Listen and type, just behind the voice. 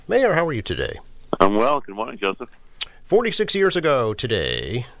Mayor, how are you today? I'm well. Good morning, Joseph. 46 years ago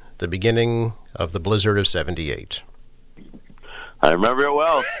today, the beginning of the blizzard of 78. I remember it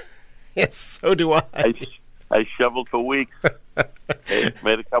well. Yes, so do I. I shoveled for weeks.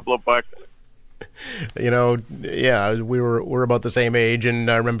 Made a couple of bucks. Yeah, we're about the same age,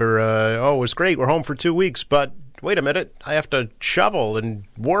 and I remember, it was great. We're home for 2 weeks, but wait a minute, I have to shovel and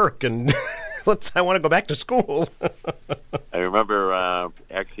work, and I want to go back to school. I remember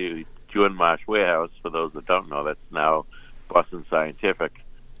actually Jewin Marsh Warehouse. For those that don't know, that's now Boston Scientific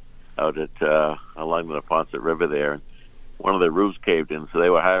out at along the Neponset River there. And one of the roofs caved in, so they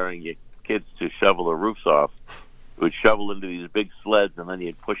were hiring kids to shovel the roofs off. We would shovel into these big sleds, and then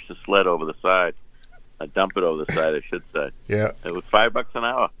you'd push the sled over the side. Dump it over the side, I should say. Yeah. It was $5 an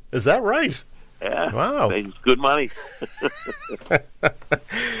hour. Is that right? Yeah. Wow. It was good money.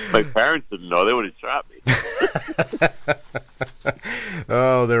 My parents didn't know. They would have shot me.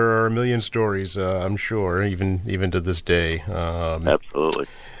 Oh, there are a million stories, I'm sure, even to this day. Absolutely.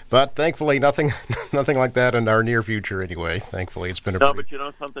 But thankfully, nothing like that in our near future. Anyway, thankfully, it's been but you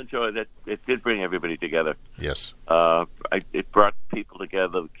know something, Joey, that it did bring everybody together. Yes. It brought people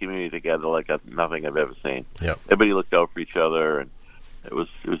together, the community together, like nothing I've ever seen. Yep. Everybody looked out for each other, and it was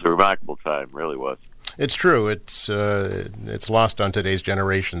a remarkable time. Really was. It's true. It's lost on today's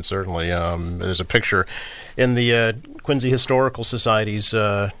generation, certainly. There's a picture in the Quincy Historical Society's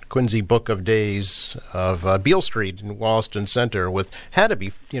Quincy Book of Days of Beale Street in Wollaston Center had to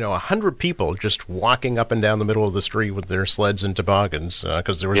be 100 people just walking up and down the middle of the street with their sleds and toboggans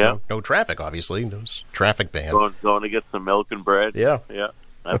because there was no traffic, obviously. There was traffic ban. Going to get some milk and bread. Yeah. Yeah,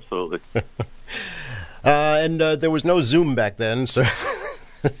 absolutely. And there was no Zoom back then, so...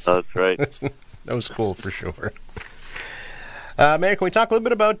 That's right. That was cool for sure. Mayor, can we talk a little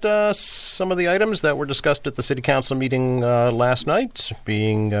bit about some of the items that were discussed at the City Council meeting last night,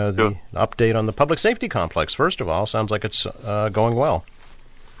 being the update on the public safety complex? First of all, sounds like it's going well.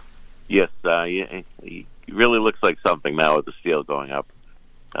 Yes, it really looks like something now with the steel going up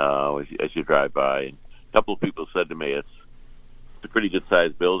as you drive by. And a couple of people said to me it's a pretty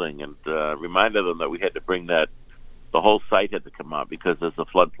good-sized building, and reminded them that we had to bring the whole site had to come out because there's a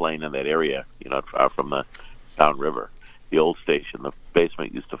floodplain in that area, far from the down river. The old station, the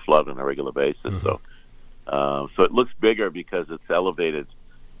basement used to flood on a regular basis. Mm-hmm. So it looks bigger because it's elevated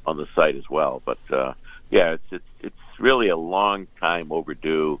on the site as well. But it's really a long time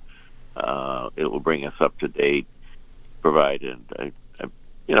overdue. It will bring us up to date, provide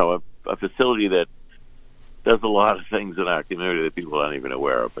a facility that does a lot of things in our community that people aren't even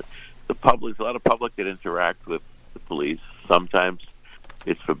aware of. But there's a lot of public that interact with the police. Sometimes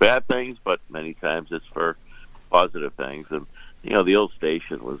it's for bad things, but many times it's for positive things. And the old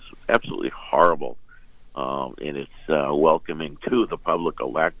station was absolutely horrible in its welcoming to the public, or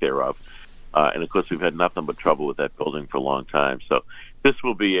lack thereof. And of course, we've had nothing but trouble with that building for a long time. So this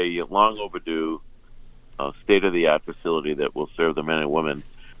will be a long overdue state-of-the-art facility that will serve the men and women,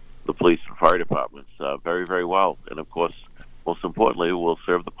 the police and fire departments, very, very well. And of course, most importantly, will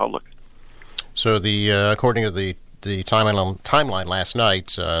serve the public. So according to the timeline last night,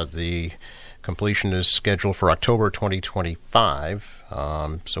 the completion is scheduled for October 2025.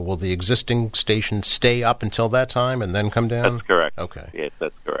 So will the existing station stay up until that time and then come down? That's correct. Okay. Yes,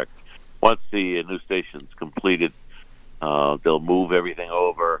 that's correct. Once the new station's completed, they'll move everything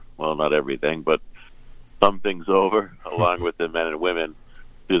over. Well, not everything, but some things over, along with the men and women,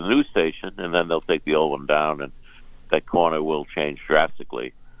 to the new station, and then they'll take the old one down, and that corner will change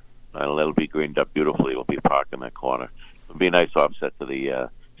drastically. It'll be greened up beautifully. It'll be a park in that corner. It'll be a nice offset to the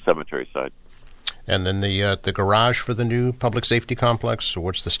cemetery side. And then the garage for the new public safety complex, so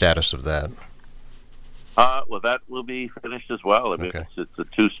what's the status of that? Well, that will be finished as well. I mean, it's a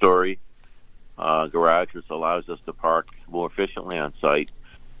two-story garage, which allows us to park more efficiently on site.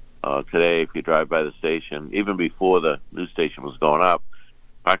 Today, if you drive by the station, even before the new station was going up,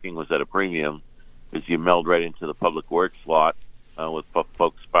 parking was at a premium as you meld right into the public works lot with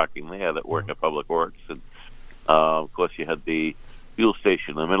folks parking there that work at Public Works. And, of course, you had the fuel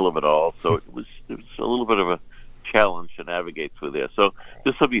station in the middle of it all, so it was a little bit of a challenge to navigate through there. So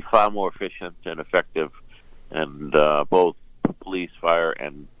this will be far more efficient and effective, and both police, fire,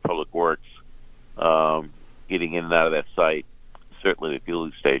 and Public Works getting in and out of that site. Certainly the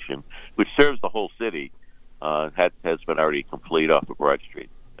fueling station, which serves the whole city, has been already complete off of Broad Street.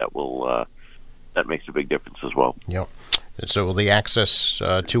 That makes a big difference as well. Yep. So will the access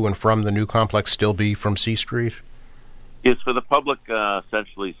to and from the new complex still be from C Street? Yes, for the public,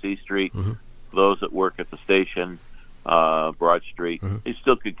 essentially C Street. Mm-hmm. For those that work at the station, Broad Street, they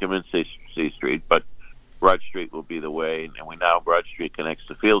still could come in C Street, but Broad Street will be the way, and we now Broad Street connects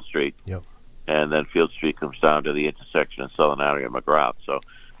to Field Street. Yep. And then Field Street comes down to the intersection of Southern Artery and McGrath. So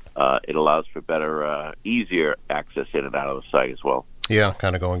it allows for better, easier access in and out of the site as well. Yeah,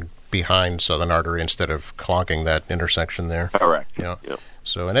 kind of going behind Southern Artery instead of clogging that intersection there. Correct. Yeah. Yep.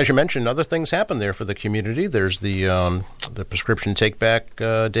 So, and as you mentioned, other things happen there for the community. There's the prescription take-back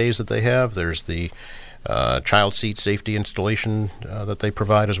days that they have. There's the child seat safety installation that they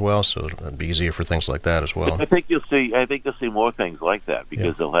provide as well. So it'll be easier for things like that as well. I think you'll see more things like that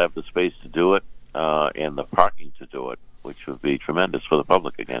because they'll have the space to do it and the parking to do it, which would be tremendous for the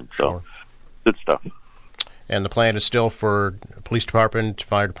public again. So, Good stuff. And the plan is still for police department,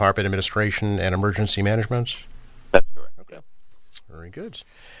 fire department, administration, and emergency management? That's correct. Okay. Very good.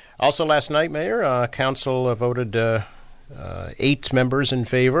 Also last night, Mayor, Council voted 8 members in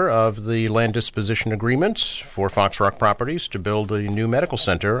favor of the land disposition agreement for Fox Rock Properties to build a new medical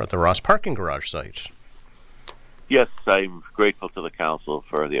center at the Ross parking garage site. Yes, I'm grateful to the council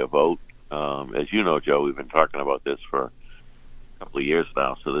for their vote. As you know, Joe, we've been talking about this for a couple of years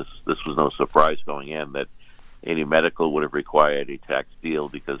now, so this was no surprise going in that any medical would have required a tax deal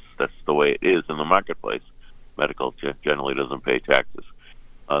because that's the way it is in the marketplace. Medical generally doesn't pay taxes.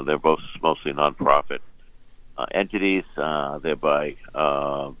 They're both mostly nonprofit entities, thereby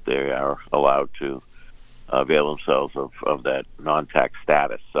they are allowed to avail themselves of that non-tax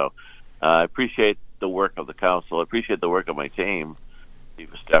status. So I appreciate the work of the council. I appreciate the work of my team,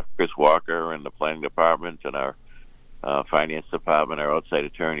 Chief of Staff Chris Walker and the planning department and our finance department, our outside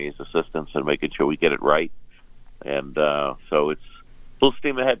attorneys, assistants, and making sure we get it right. And so it's full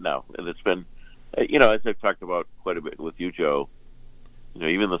steam ahead now. And it's been, as I've talked about quite a bit with you, Joe,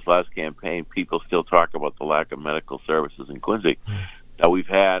 even this last campaign, people still talk about the lack of medical services in Quincy. Now, we've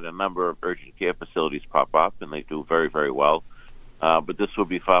had a number of urgent care facilities pop up, and they do very, very well. But this will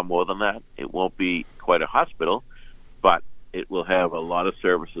be far more than that. It won't be quite a hospital, but it will have a lot of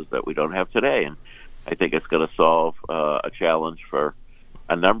services that we don't have today. And I think it's going to solve a challenge for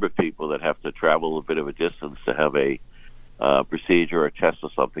a number of people that have to travel a bit of a distance to have a procedure or a test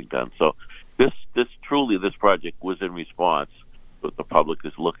or something done. So this project was in response to what the public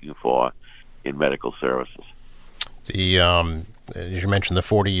is looking for in medical services. As you mentioned, the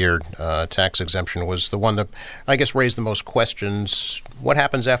 40-year tax exemption was the one that, I guess, raised the most questions. What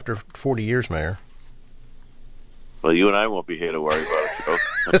happens after 40 years, Mayor? Well, you and I won't be here to worry about it,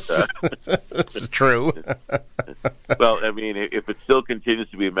 Joe. This is true. Well, I mean, if it still continues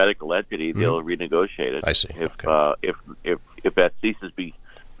to be a medical entity, they'll renegotiate it. I see. If that ceases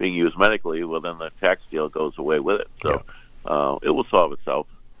being used medically, well, then the tax deal goes away with it. So it will solve itself.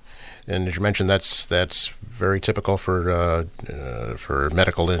 And as you mentioned, that's very typical for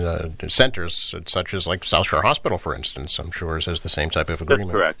medical centers, such as like South Shore Hospital, for instance. I'm sure has the same type of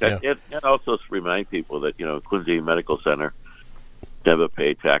agreement. That's correct. Yeah. And also remind people that Quincy Medical Center never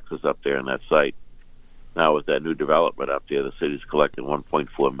paid taxes up there on that site. Now with that new development up there, the city's collecting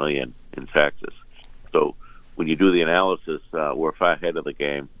 $1.4 million in taxes. So when you do the analysis, we're far ahead of the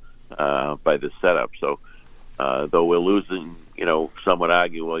game by this setup. So though we're losing, some would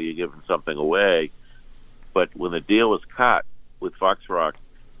argue, well, you're giving something away. But when the deal was cut with Fox Rock,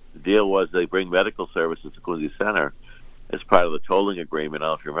 the deal was they bring medical services to Quincy Center as part of the tolling agreement. I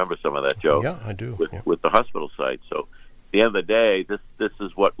don't know if you remember some of that, Joe. Yeah, I do. With the hospital site. So at the end of the day, this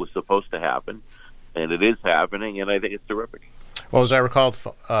is what was supposed to happen, and it is happening, and I think it's terrific. Well, as I recall,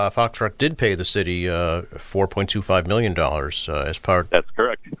 Fox Rock did pay the city $4.25 million as part. That's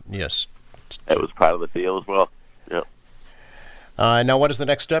correct. Yes. That was part of the deal as well. Yep. Now, what is the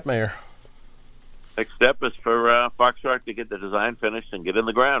next step, Mayor? Next step is for Fox Rock to get the design finished and get in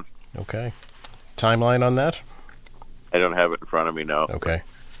the ground. Okay. Timeline on that? I don't have it in front of me now. Okay.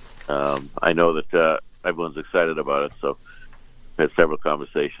 I know that everyone's excited about it, so I had several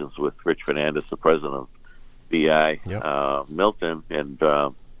conversations with Rich Fernandez, the president of BI, Milton, and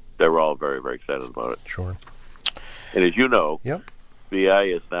they're all very, very excited about it. Sure. And as you know, BI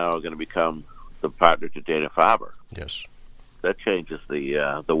is now going to become the partner to Dana-Farber. Yes. That changes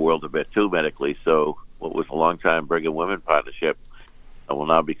the world a bit, too, medically. So what was a long-time Brigham Women partnership will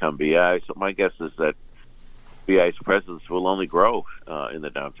now become BI. So my guess is that BI's presence will only grow in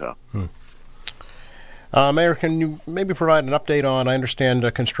the downtown. Mayor, can you maybe provide an update on, I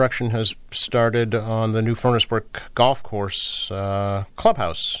understand construction has started on the new Furnace Brook Golf Course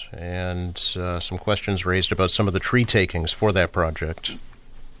clubhouse, and some questions raised about some of the tree takings for that project.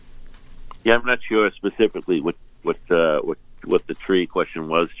 Yeah, I'm not sure specifically what the tree question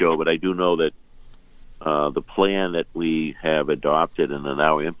was, Joe, but I do know that the plan that we have adopted and are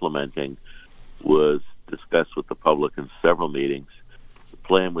now implementing was discussed with the public in several meetings. The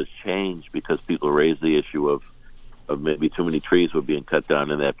plan was changed because people raised the issue of maybe too many trees were being cut down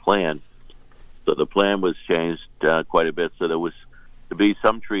in that plan. So the plan was changed quite a bit. So there was to be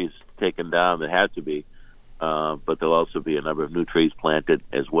some trees taken down that had to be, but there'll also be a number of new trees planted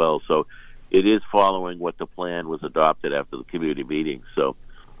as well. So it is following what the plan was adopted after the community meeting. So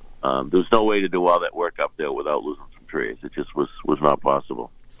there's no way to do all that work up there without losing some trees. It just was not possible.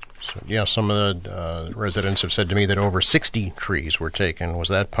 So, yeah, some of the residents have said to me that over 60 trees were taken. Was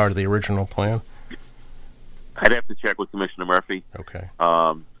that part of the original plan? I'd have to check with Commissioner Murphy. Okay.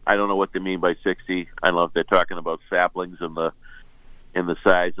 I don't know what they mean by 60. I don't know if they're talking about saplings in the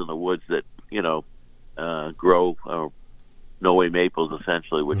sides in the woods that grow no-way maples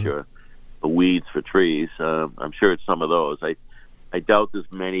essentially, which are the weeds for trees. I'm sure it's some of those. I doubt there's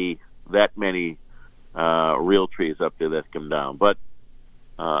that many real trees up there that come down. But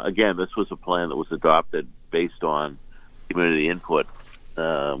again, this was a plan that was adopted based on community input.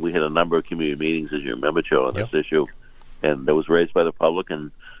 We had a number of community meetings, as you remember, Joe, on this issue, and that was raised by the public,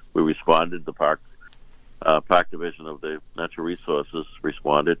 and we responded. The park division of the natural resources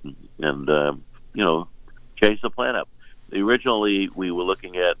responded, and changed the plan up. Originally, we were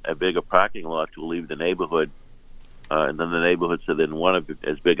looking at a bigger parking lot to leave the neighborhood, and then the neighborhood said they didn't want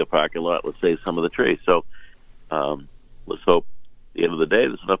as big a parking lot. Let's save some of the trees. So let's hope at the end of the day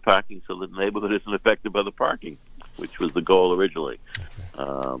there's enough parking so that the neighborhood isn't affected by the parking, which was the goal originally.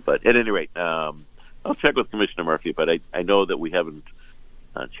 But at any rate, I'll check with Commissioner Murphy, but I know that we haven't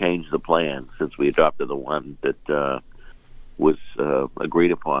changed the plan since we adopted the one that was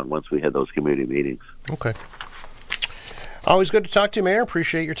agreed upon once we had those community meetings. Okay. Always good to talk to you, Mayor.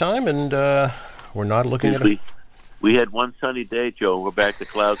 Appreciate your time, and we're not looking at We had one sunny day, Joe. We're back to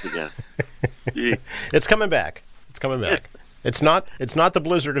clouds again. It's coming back. It's coming back. It's not the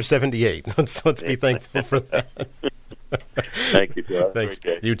blizzard of '78. Let's be thankful for that. Thank you, Joe. Thanks.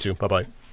 You too. Bye-bye.